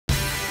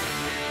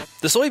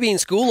The Soybean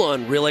School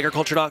on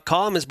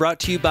RealAgriculture.com is brought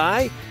to you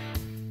by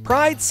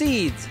Pride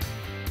Seeds,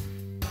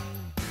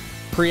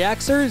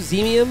 Preaxer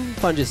Xemium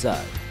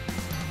Fungicide,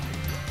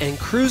 and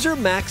Cruiser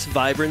Max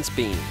Vibrance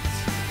Beans.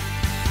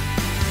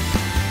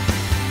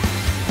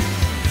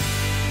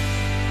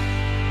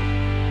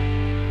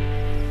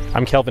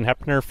 I'm Kelvin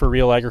Hepner for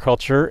Real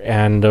Agriculture,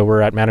 and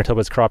we're at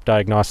Manitoba's Crop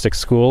Diagnostic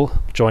School,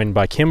 joined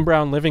by Kim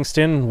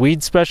Brown-Livingston,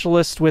 weed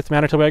specialist with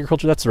Manitoba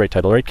Agriculture. That's the right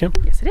title, right, Kim?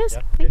 Yes, it is.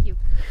 Yeah. Thank you.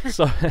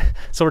 So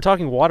we're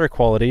talking water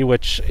quality,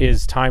 which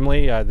is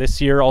timely. This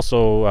year,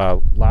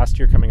 also last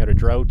year, coming out of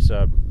drought,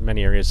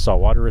 many areas saw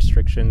water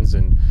restrictions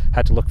and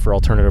had to look for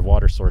alternative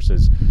water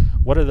sources.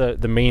 What are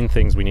the main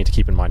things we need to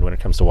keep in mind when it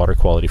comes to water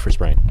quality for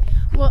spraying?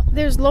 Well,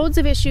 there's loads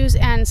of issues,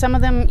 and some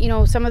of them,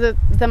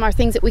 them are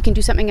things that we can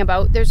do something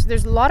about. There's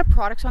a lot of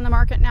products on the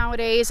market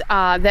nowadays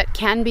that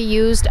can be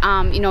used,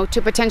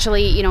 to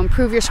potentially,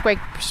 improve your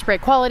spray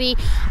quality.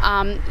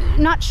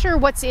 Not sure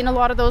what's in a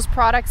lot of those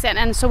products,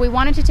 and so we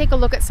wanted to take a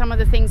look at some of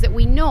the things that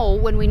we know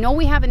when we know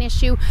we have an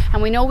issue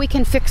and we know we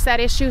can fix that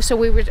issue. So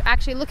we were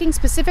actually looking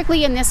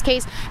specifically in this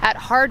case at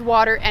hard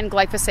water and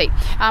glyphosate.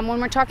 When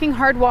we're talking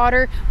hard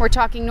water, we're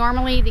talking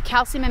normally the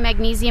calcium and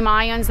magnesium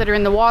ions that are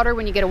in the water.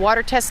 When you get a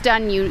water test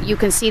done, you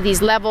can see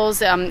these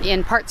levels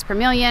in parts per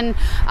million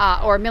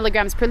or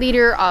milligrams per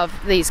liter of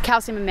these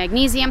calcium and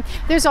magnesium.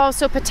 There's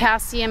also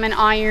potassium and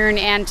iron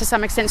and to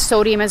some extent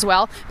sodium as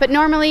well. But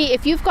normally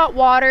if you've got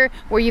water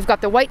where you've got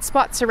the white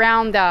spots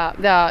around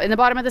in the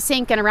bottom of the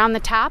sink and around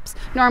the taps,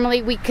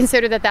 normally we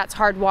consider that that's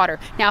hard water.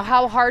 Now,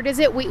 how hard is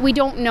it? We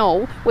don't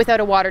know without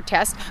a water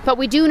test, but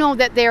we do know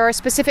that there are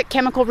specific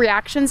chemical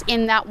reactions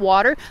in that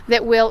water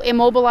that will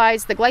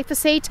immobilize the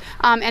glyphosate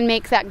and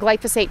make that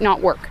glyphosate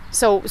not work.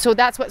 So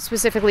that's what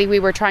specifically we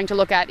were trying to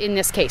look at in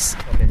this case.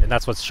 Okay, and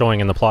that's what's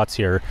showing in the plots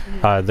here.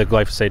 The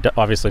glyphosate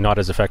obviously not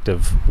as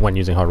effective when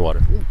using hard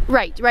water.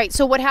 Right.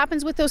 So what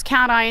happens with those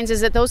cations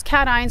is that those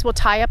cations will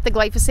tie up the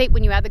glyphosate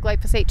when you add the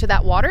glyphosate to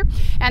that water,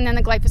 and then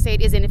the glyphosate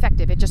is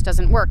ineffective. It just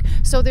doesn't work.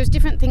 So there's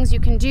different things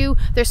you can do.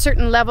 There's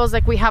certain levels,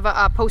 like we have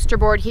a poster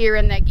board here,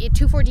 and the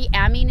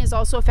 2,4-D-amine is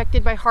also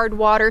affected by hard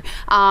water,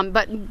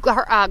 but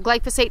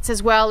glyphosates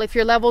as well. If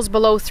your level's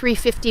below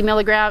 350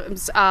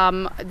 milligrams,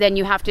 then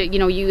you have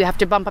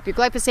to bump up your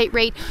glyphosate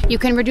rate. You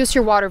can reduce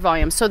your water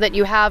volume so that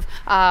you have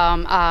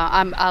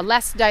a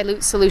less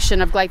dilute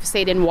solution of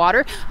glyphosate in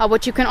water.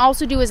 What you can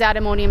also do is add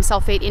ammonium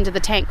sulphate into the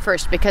tank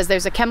first, because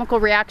there's a chemical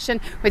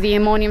reaction where the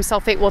ammonium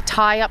sulphate will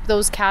tie up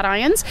those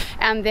cations,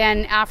 and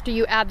then after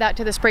you add that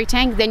to the spray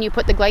tank, then you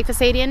put the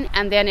glyphosate in,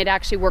 and then it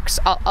actually works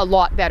a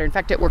lot better. In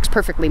fact, it works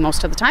perfectly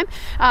most of the time.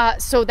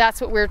 So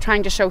that's what we're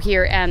trying to show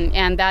here,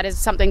 and that is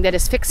something that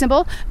is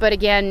fixable. But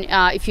again,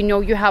 if you know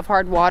you have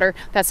hard water,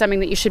 that's something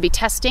that you should be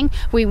testing.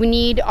 We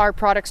need our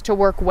products to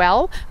work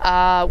well.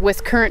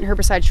 With current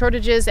herbicide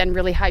shortages and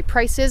really high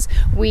prices,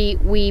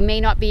 we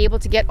may not be able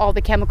to get all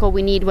the chemical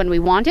we need when we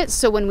want it.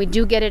 So when we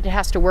do get it, it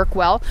has to work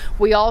well.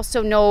 We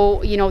also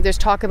know, there's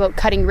talk about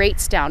cutting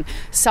rates down.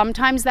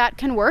 Sometimes that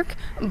can work,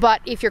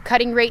 but if you're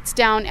cutting rates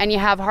down and you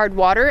have hard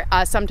water,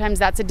 sometimes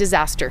that's a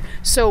disaster.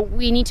 So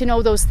we need to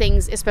know those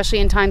things, especially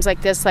in times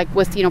like this, like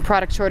with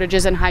product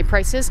shortages and high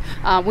prices.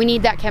 We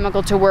need that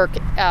chemical to work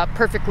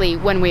perfectly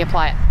when we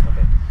apply it.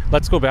 Okay.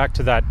 Let's go back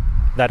to that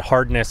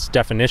hardness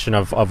definition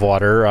of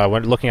water.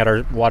 When looking at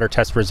our water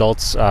test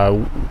results,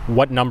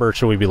 what number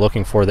should we be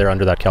looking for there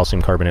under that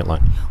calcium carbonate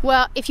line?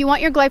 Well, if you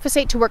want your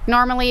glyphosate to work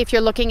normally, if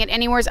you're looking at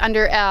anywhere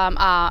under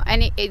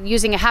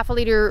using a half a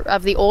liter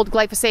of the old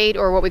glyphosate,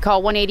 or what we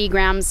call 180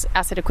 grams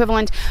acid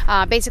equivalent,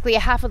 basically a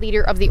half a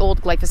liter of the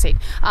old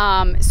glyphosate.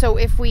 So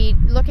if we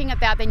looking at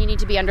that, then you need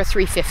to be under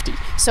 350.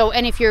 So,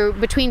 and if you're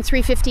between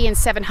 350 and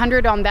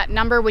 700 on that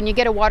number, when you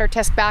get a water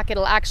test back,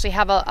 it'll actually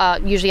have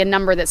usually a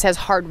number that says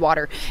hard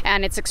water,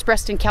 and it's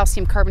expressed in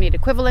calcium carbonate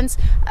equivalents.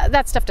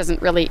 That stuff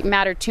doesn't really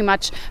matter too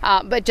much,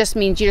 but just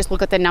means you just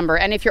look at the number.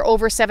 And if you're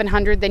over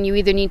 700, then you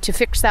either need to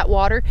fix that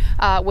water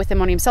with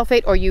ammonium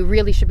sulphate, or you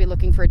really should be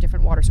looking for a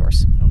different water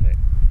source. Okay.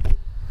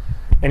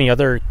 Any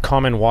other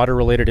common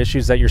water-related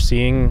issues that you're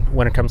seeing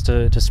when it comes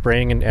to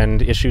spraying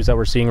and issues that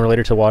we're seeing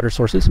related to water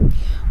sources?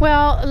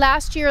 Well,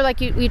 last year, like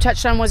you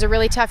touched on, was a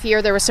really tough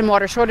year. There were some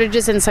water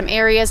shortages in some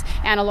areas,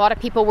 and a lot of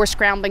people were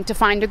scrambling to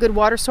find a good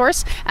water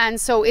source.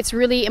 And so it's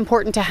really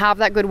important to have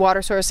that good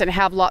water source and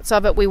have lots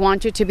of it. We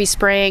want you to be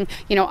spraying,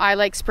 I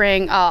like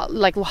spraying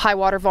like high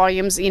water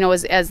volumes,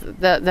 as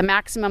the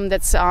maximum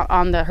that's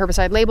on the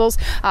herbicide labels,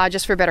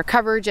 just for better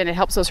coverage, and it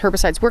helps those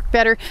herbicides work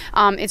better.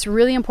 It's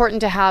really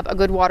important to have a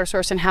good water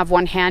source and have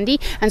one handy.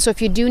 And so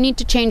if you do need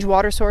to change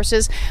water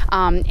sources,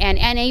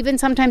 and even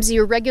sometimes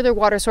your regular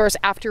water source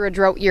after a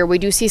drought year, we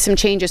do see some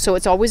changes. So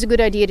it's always a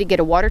good idea to get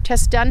a water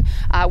test done.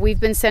 We've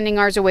been sending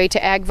ours away to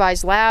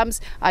AgVise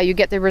labs. You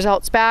get the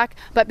results back.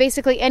 But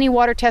basically any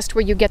water test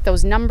where you get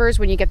those numbers,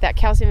 when you get that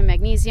calcium and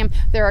magnesium,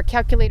 there are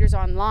calculators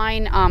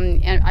online.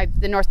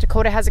 The North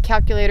Dakota has a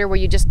calculator where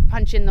you just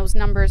punch in those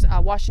numbers.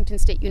 Washington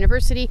State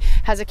University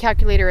has a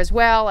calculator as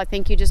well. I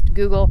think you just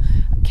Google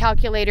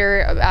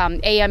calculator,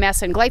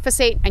 AMS and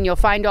glyphosate, and you'll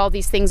find all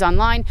these things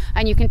online,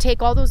 and you can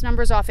take all those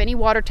numbers off any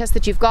water test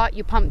that you've got,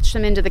 you punch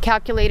them into the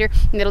calculator,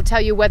 and it'll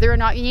tell you whether or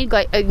not you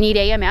need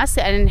AMS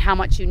and how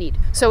much you need.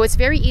 So it's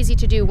very easy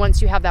to do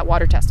once you have that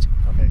water test.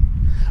 Okay.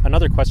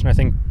 Another question I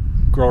think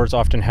growers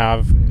often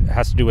have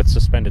has to do with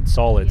suspended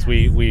solids.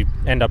 Yes. We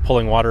end up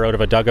pulling water out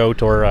of a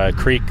dugout or a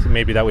creek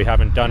maybe that we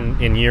haven't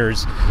done in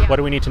years. Yeah. What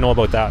do we need to know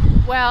about that?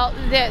 Well,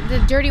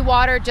 the dirty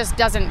water just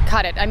doesn't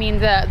cut it. I mean,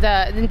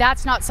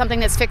 that's not something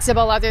that's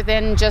fixable other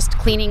than just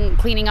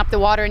cleaning up the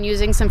water and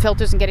using some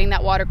filters and getting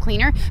that water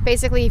cleaner.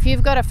 Basically, if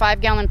you've got a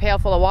 5-gallon pail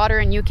full of water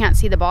and you can't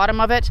see the bottom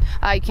of it,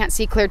 you can't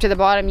see clear to the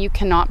bottom, you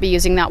cannot be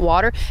using that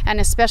water. And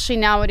especially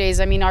nowadays,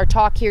 I mean, our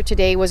talk here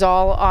today was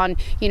all on,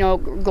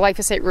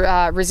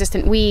 glyphosate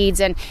resistant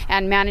weeds and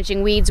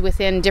managing weeds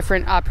within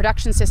different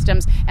production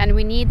systems, and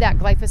we need that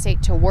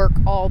glyphosate to work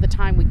all the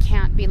time. We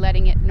can't be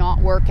letting it not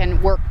work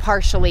and work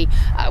partially.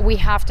 We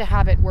have to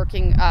have it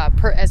working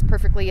as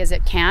perfectly as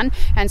it can,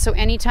 and so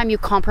anytime you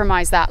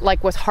compromise that,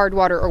 like with hard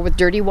water or with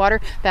dirty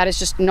water, that is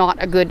just not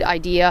a good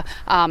idea.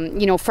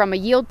 From a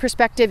yield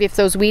perspective, if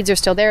those weeds are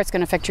still there, it's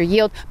going to affect your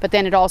yield, but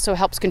then it also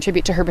helps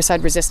contribute to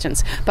herbicide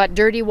resistance. But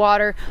dirty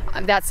water,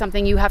 that's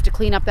something you have to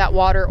clean up that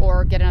water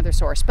or get another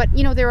source. But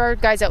there are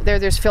guys out there,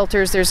 there's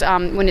filters, there's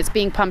when it's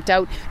being pumped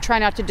out, try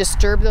not to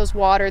disturb those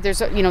water.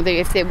 There's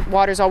if the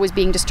water's always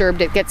being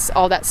disturbed, it gets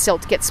all that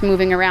silt gets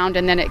moving around,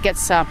 and then it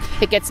gets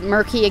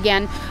murky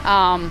again.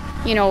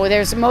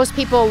 There's most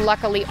people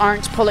luckily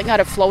aren't pulling out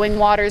of flowing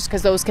waters,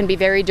 because those can be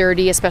very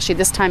dirty, especially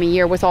this time of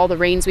year with all the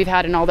rains we've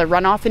had and all the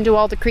runoff into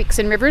all the creeks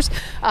and rivers.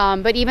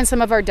 But even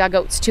some of our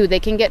dugouts too, they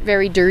can get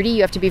very dirty.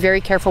 You have to be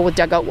very careful with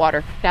dugout water.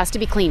 It has to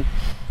be clean.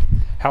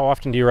 How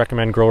often do you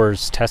recommend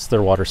growers test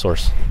their water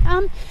source?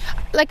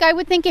 I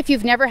would think if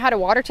you've never had a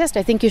water test,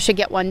 I think you should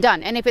get one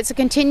done. And if it's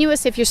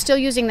if you're still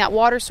using that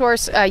water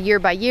source year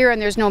by year and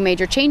there's no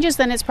major changes,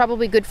 then it's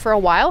probably good for a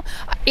while.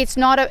 It's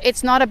not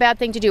a bad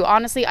thing to do.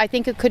 Honestly, I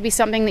think it could be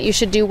something that you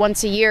should do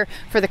once a year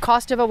for the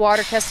cost of a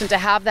water test, and to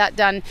have that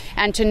done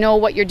and to know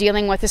what you're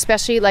dealing with,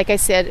 especially like I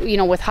said,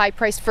 with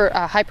high-priced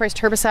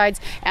herbicides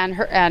and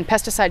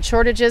pesticide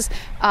shortages.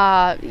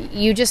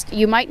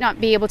 You might not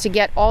be able to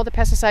get all the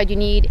pesticide you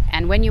need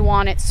and when you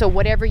want it, so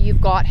whatever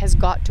you've got has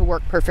got to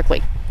work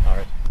perfectly. All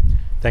right.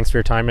 Thanks for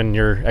your time and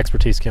your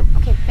expertise, Kim.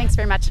 Okay, thanks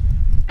very much.